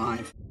anybody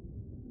alive.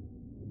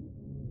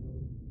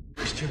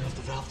 Just turn off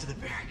the valve to the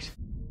barracks.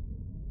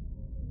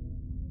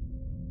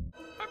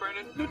 Hi,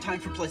 Brandon. No time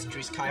for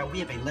pleasantries, Kyle. We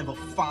have a level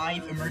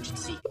 5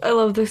 emergency. I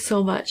love this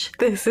so much.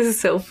 This is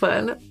so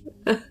fun.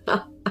 To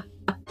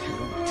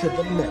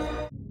the middle.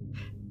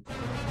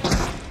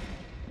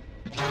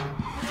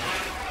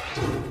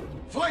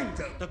 Find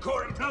them! The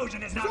core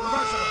implosion is not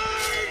reversible!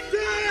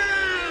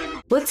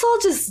 Let's all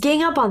just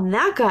gang up on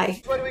that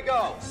guy. Where do we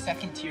go?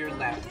 Second tier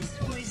left.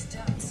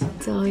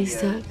 It's always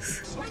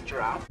sucks. Switch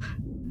out.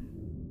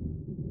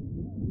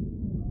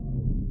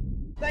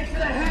 Thanks for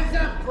the heads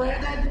up,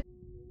 Brandon!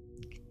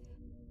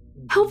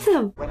 Help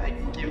them. What I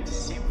give to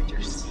see what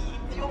you're seeing.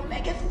 The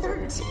Omega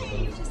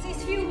 13. Just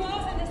these few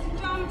walls and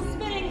this dumb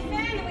spinning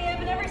fan that we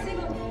have in every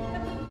single...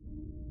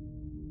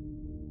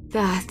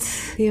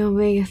 That's the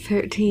Omega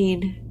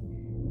 13.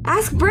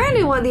 Ask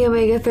Brandon what the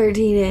Omega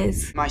 13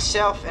 is.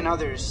 Myself and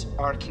others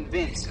are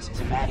convinced it's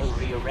a matter of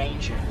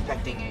rearranging,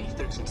 affecting a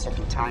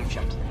 13-second time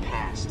jump to the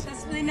past.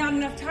 That's really not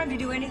enough time to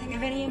do anything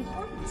of any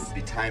importance. It'd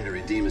be time to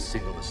redeem a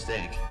single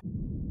mistake.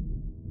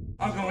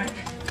 I'll go in.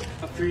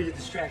 I've created a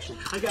distraction.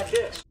 I got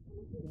this.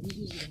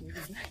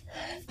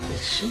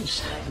 It's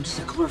suicide. I'm just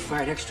a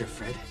glorified extra,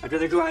 Fred. I'd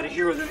rather go out a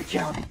hero than a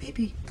coward.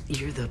 Maybe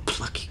you're the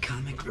plucky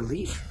comic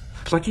relief.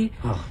 Plucky?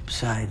 Oh,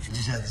 besides, I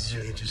just had this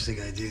really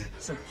interesting idea.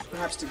 So,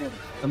 perhaps together.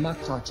 The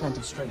Maktar chant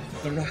of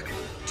strength. The Rock,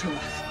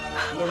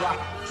 Tarath. The Rock,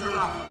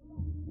 Tarath.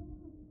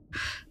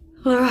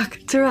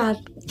 Larak,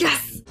 Tarath.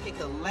 Yes! Take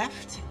a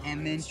left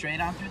and then straight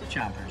on through the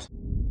choppers.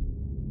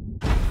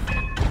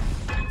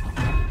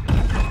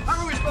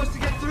 How are we supposed to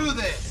get through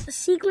this? The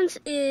sequence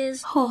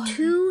is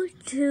 2,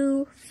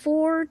 2,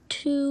 4,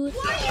 2.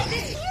 Why is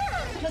it here?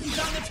 Because he's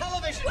on the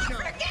television show.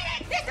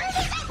 Forget it! This whole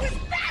stuff was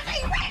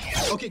badly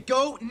written! Okay,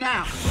 go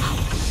now.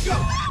 Go!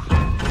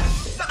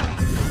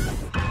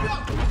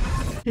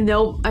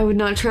 Nope, I would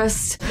not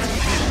trust.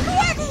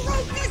 Whoever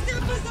wrote this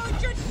episode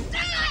should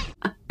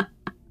die!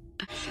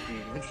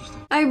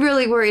 I'm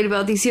really worried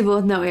about these people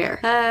with no hair.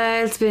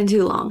 It's been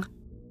too long.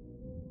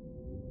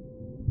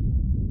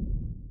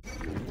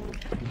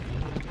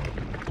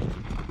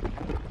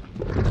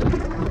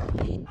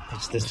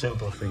 It's the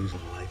simple things in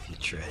life you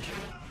treasure.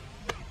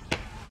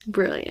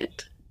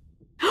 Brilliant.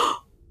 You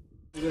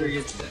better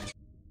get to that.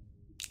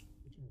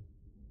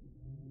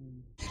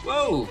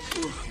 Whoa!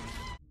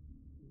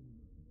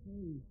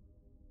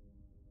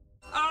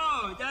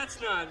 Oh,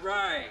 that's not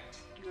right.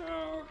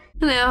 No.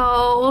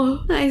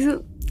 No,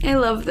 I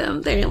love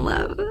them. They're in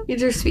love.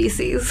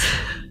 Interspecies.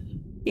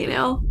 You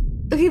know?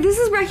 Okay, this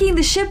is wrecking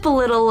the ship a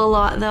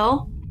lot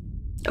though.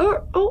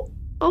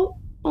 Oh,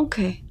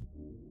 okay.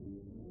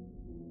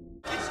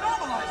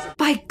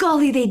 By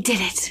golly, they did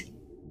it.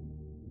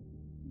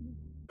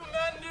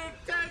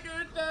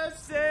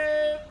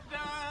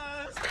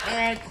 All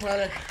right,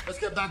 Quillick, let's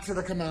get back to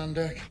the command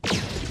deck.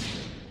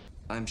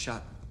 I'm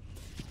shot.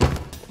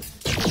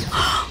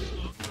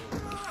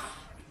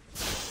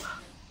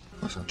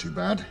 That's not too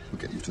bad. We'll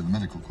get you to the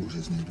medical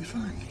quarters and you'll be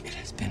fine. It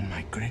has been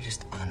my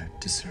greatest honor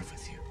to serve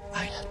with you.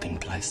 I have been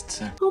blessed,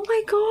 sir. Oh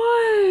my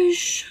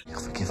gosh. You'll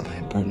forgive my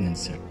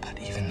impertinence, sir, but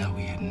even though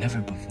we had never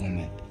before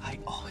met, I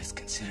always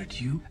considered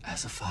you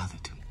as a father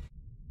to me.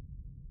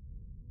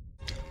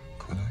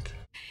 Quillick,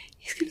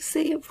 He's gonna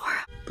say it for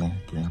him. by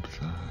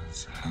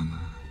Grabthar's hammer,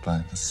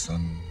 by the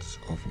sons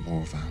of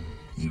Morvan,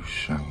 you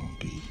shall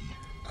be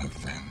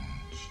avenged.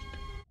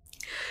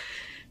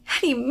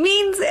 And he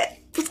means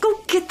it. Let's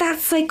go get that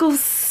Psycho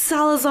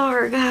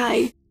Salazar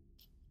guy.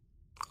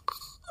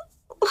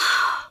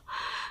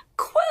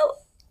 Quill.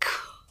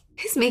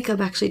 His makeup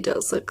actually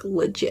does look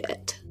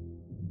legit.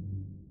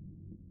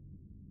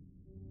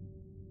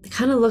 It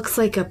kind of looks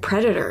like a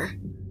predator.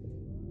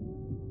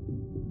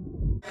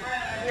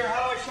 Here,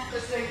 how do I shut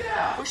this thing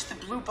down? Push the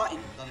blue button.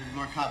 That'll be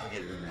more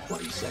complicated than that.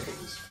 20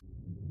 seconds.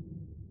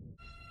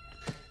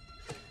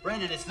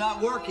 Brandon, it's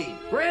not working.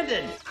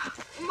 Brandon!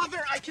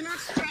 Mother, I cannot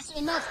stress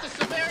enough the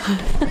severity.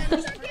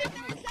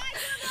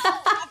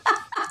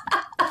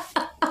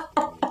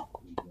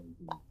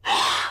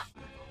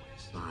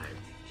 5,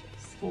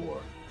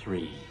 4,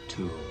 3,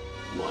 2,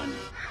 1.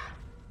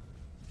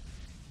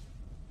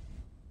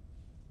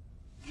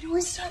 It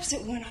always stops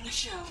at 1 on the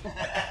show.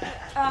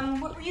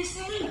 What were you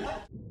saying?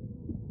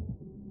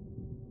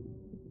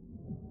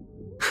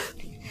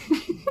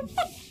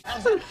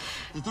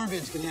 The third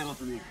bin's can handle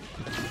from here.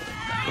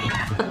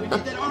 We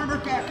get that armor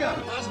back up.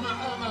 Plasma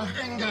armor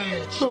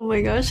engage. Oh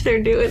my gosh,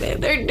 they're doing it.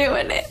 They're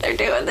doing it. They're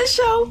doing the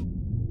show.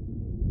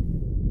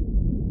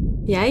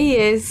 Yeah, he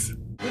is.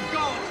 We're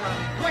going,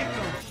 Tommy. Wait,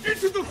 go.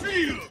 Into the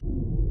field.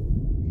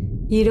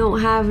 You don't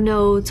have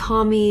no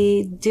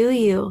Tommy, do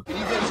you? Can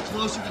you get us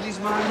closer to these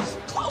mines?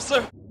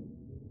 Closer!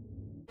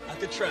 I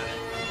could try.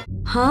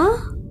 Huh?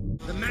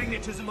 The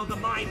magnetism of the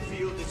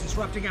minefield is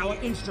disrupting our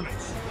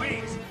instruments.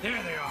 Wait,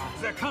 there they are.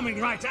 They're coming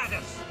right at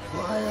us.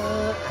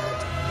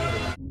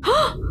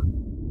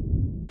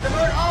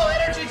 Divert all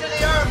energy to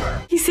the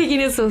armor. He's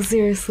taking it so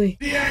seriously.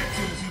 The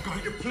actors are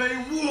going to play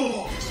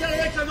war. Set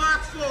it to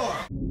Mark 4.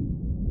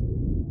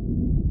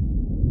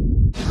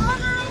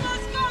 Armor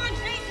almost gone,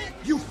 Jason!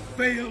 You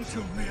fail to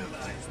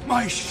realize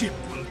my ship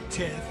will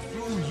tear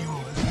through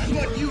yours. And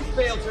what you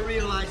fail to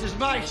realize is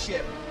my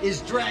ship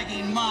is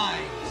dragging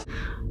mines.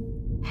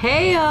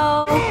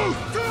 Heyo!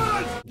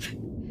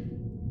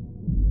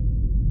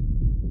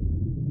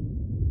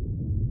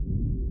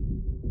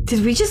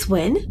 Did we just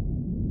win?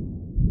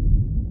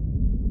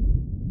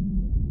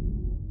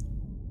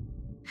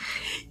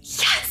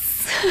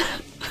 Yes!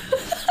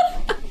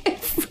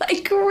 It's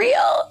like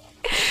real.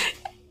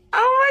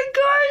 Oh my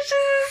gosh,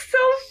 this is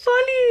so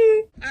funny.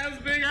 As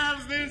big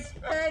as this.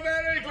 A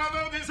very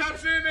clever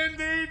deception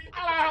indeed.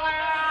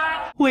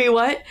 Wait,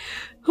 what?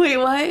 Wait,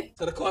 what? Is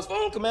that a cost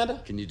phone, Commander?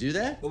 Can you do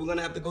that? Well, we're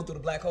gonna have to go through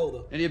the black hole,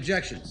 though. Any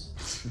objections?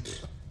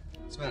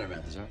 What's the matter,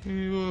 Balthazar?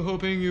 We were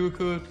hoping you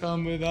could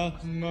come with us.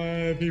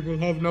 My people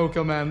have no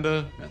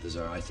commander.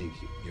 Balthazar, I think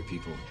your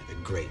people have a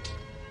great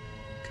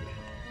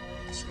commander.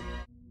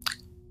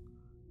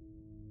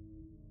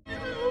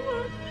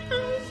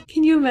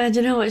 Can you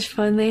imagine how much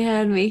fun they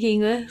had making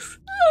this?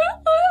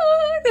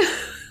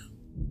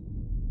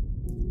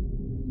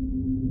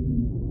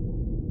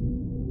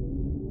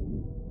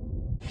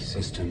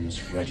 Sister.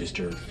 systems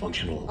registered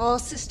functional. All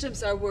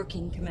systems are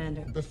working,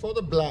 Commander. Before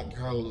the black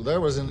hole,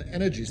 there was an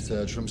energy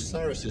surge from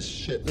Cyrus's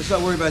ship. Let's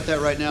not worry about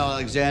that right now,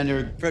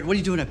 Alexander. Fred, what are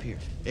you doing up here?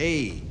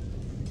 Hey,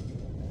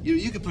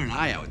 you could put an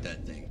eye out with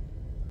that thing.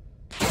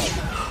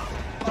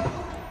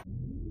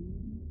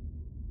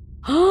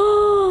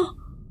 Oh,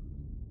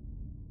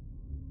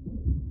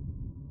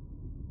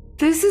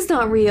 this is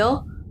not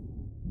real.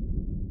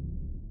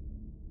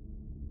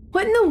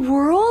 What in the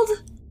world?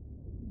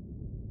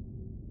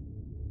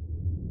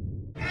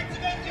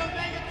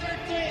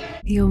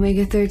 The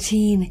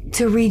Omega-13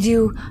 to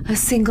redo a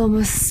single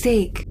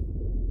mistake.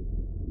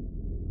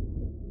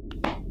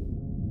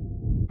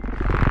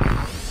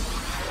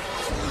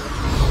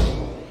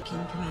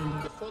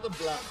 Before the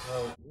black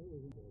hole.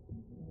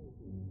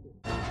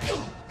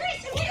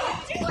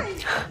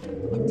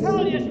 I'm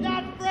telling you, it's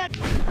not Fred.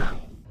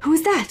 Who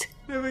is that?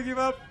 Never give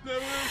up,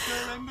 never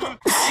surrender.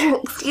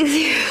 Excuse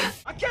you.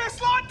 I can't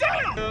slow it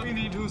down. We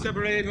need to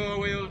separate or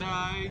we'll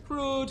die.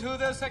 Crew to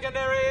the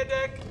secondary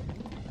deck.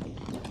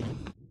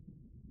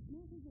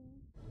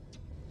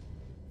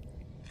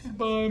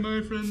 Bye,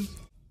 my friends.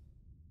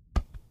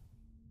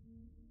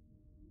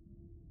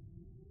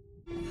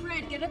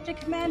 Fred, get up to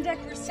command deck.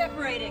 We're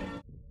separating.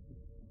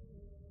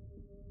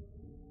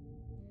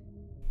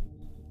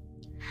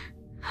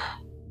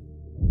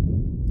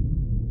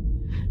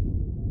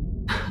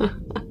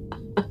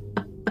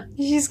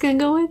 She's gonna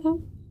go with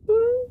him.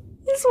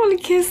 I just want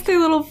to kiss their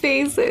little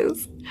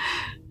faces.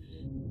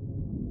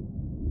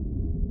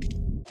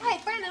 Hey,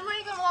 Brandon, where are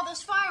you going with all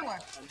those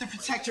fireworks? The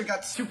protector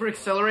got super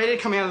accelerated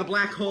coming out of the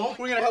black hole.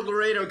 We're gonna help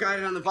Laredo guide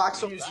it on the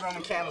voxel. Use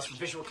Roman candles for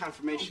visual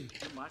confirmation.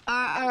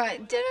 All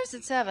right, dinner's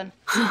at 7.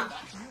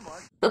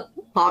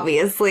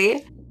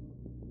 Obviously.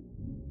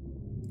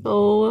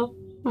 Oh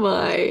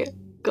my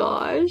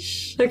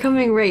gosh. They're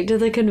coming right to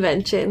the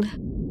convention.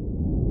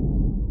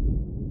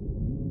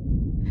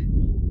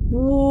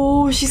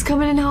 Whoa, she's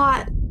coming in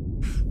hot.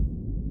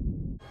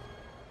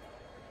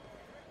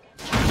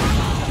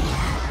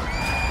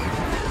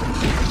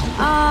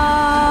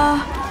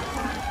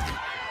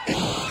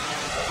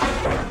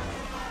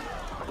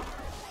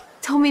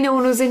 Tell me no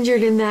one was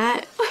injured in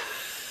that.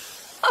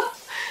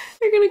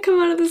 They're gonna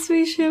come out of the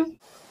spaceship.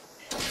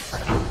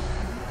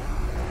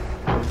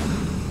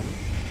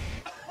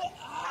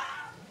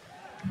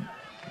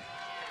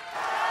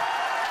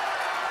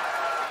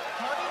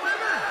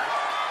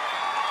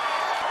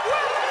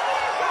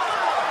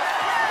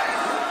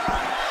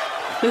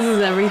 This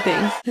is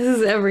everything. This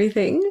is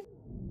everything. Give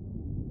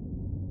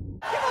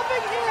him a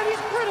big hand,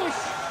 he's British.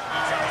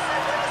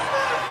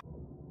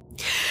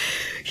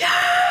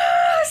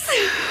 Yes!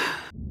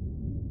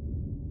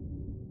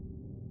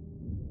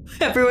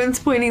 Everyone's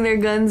pointing their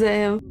guns at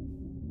him.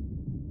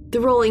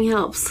 The rolling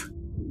helps.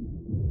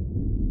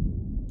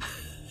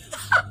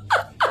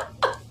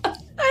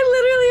 I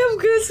literally have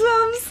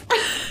goosebumps.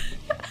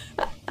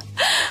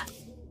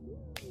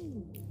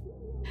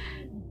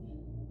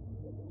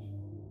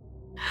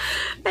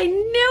 I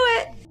knew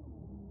it!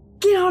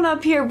 Get on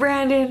up here,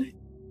 Brandon.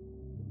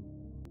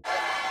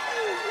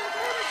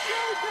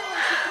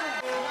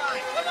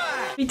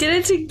 We did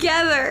it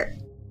together.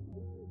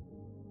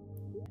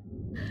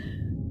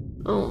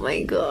 Oh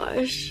my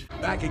gosh.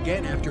 Back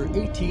again after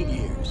 18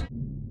 years.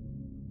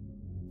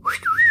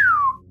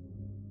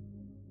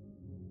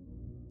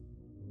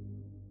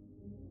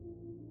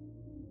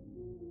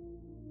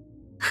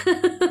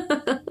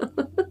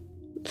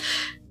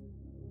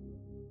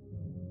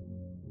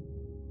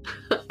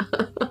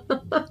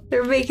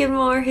 They're making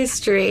more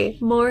history,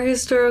 more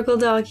historical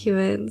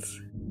documents.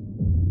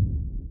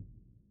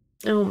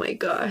 Oh my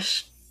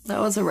gosh, that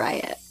was a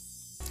riot.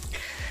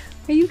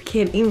 Are you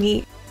kidding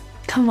me?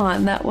 Come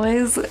on, that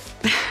was...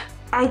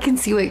 I can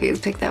see why you guys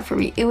picked that for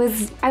me. It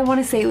was, I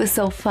want to say it was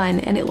so fun,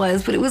 and it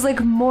was, but it was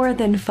like more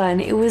than fun.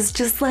 It was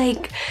just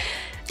like,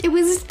 it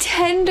was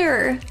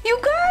tender. You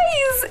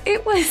guys,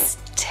 it was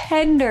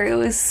tender. It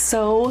was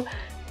so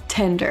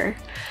tender.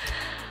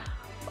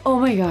 Oh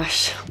my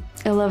gosh,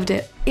 I loved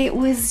it. It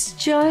was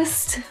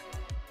just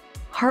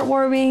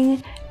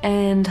heartwarming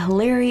and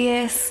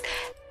hilarious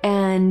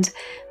and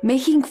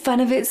making fun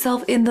of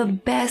itself in the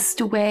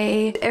best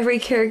way. Every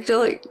character,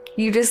 like,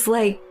 you just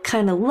like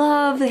kind of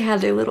love. They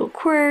had their little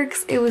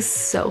quirks. It was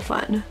so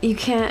fun. You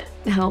can't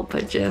help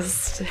but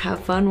just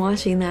have fun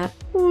watching that.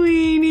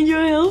 We need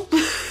your help.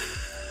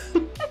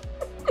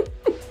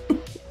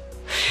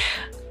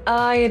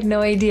 I had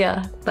no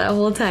idea that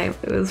whole time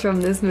it was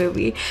from this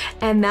movie.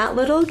 And that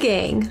little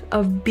gang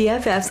of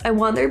BFFs, I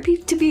want there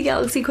to be a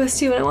Galaxy Quest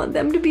 2 and I want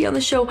them to be on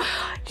the show.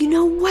 You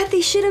know what they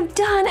should have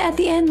done at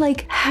the end?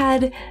 Like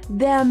had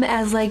them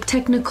as like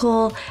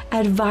technical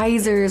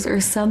advisors or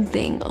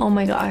something. Oh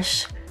my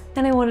gosh.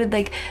 And I wanted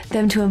like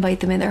them to invite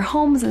them in their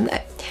homes, and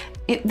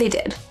they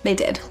did. They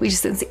did. We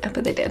just didn't see it,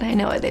 but they did. I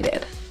know it, they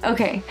did.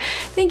 Okay,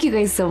 thank you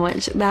guys so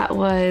much. That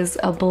was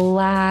a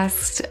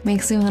blast.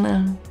 Makes me want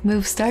to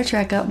move Star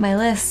Trek up my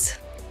list.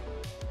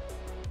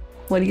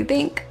 What do you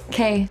think?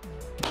 Okay,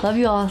 love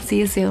you all. See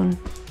you soon.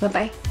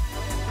 Bye-bye.